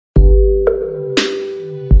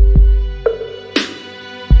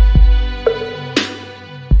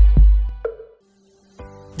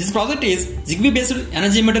This project is Zigbee based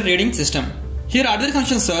energy meter reading system. Here other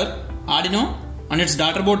functions are Aurdino and its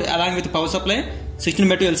daughter board along with power supply,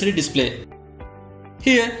 16:2 LCD display.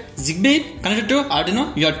 Here Zigbee connected to Aurdino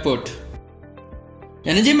UART port.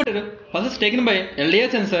 Energy meter pulse is taken by LDI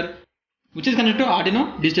sensor which is connected to Aurdino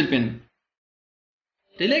digital pin.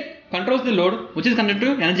 Relay controls the load which is connected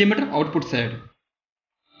to energy meter output side.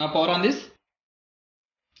 Now power on this.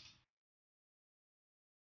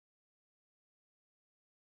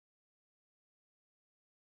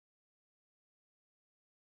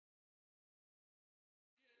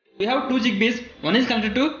 We have two Zigbees, one is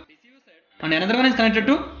connected to receiver side and another one is connected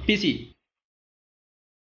to PC.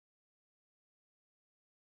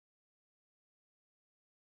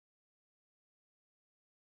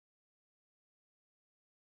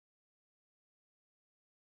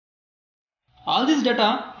 All this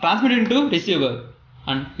data transmitted into receiver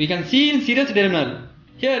and we can see in serial terminal.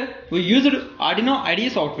 Here we used Aurdino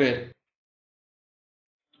IDE software.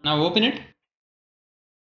 Now open it.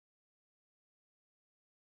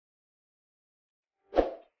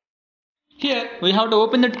 Here we have to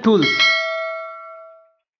open the tools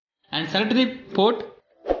and select the port.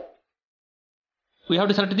 We have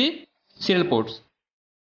to select the serial ports.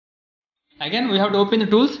 Again we have to open the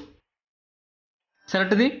tools,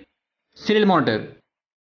 select the serial monitor.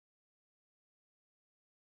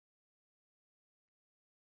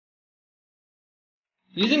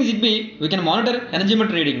 Using Zigbee we can monitor energy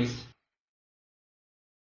meter readings.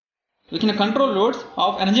 We can control loads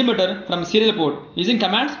of energy meter from serial port using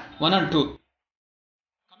commands 1 and 2.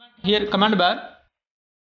 Here command bar.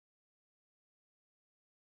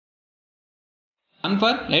 On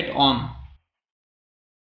for light on.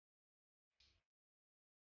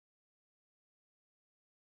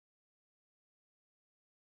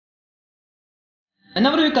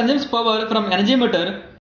 Whenever we consume power from energy meter,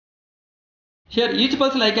 here each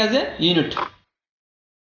pulse like as a unit.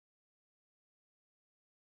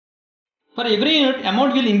 For every unit,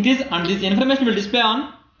 amount will increase and this information will display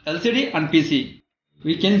on LCD and PC.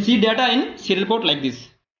 We can see data in serial port like this.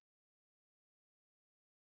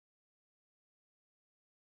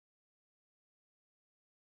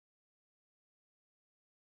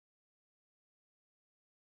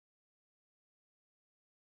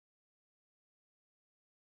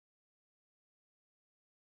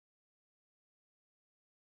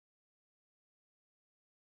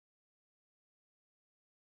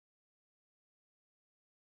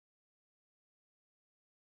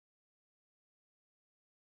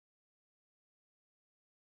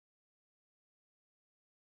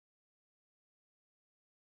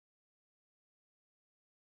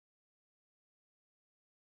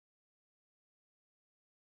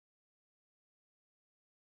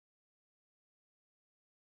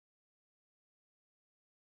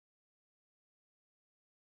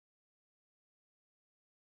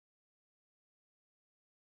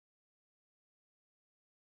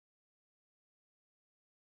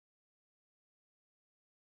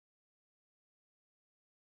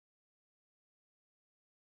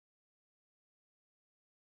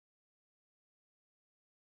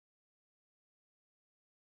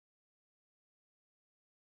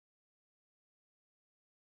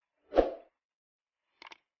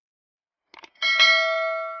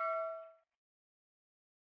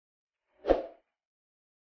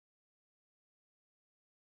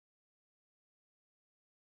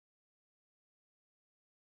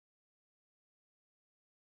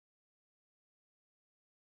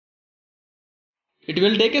 It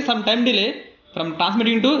will take some time delay from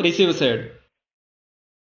transmitting to receiver side.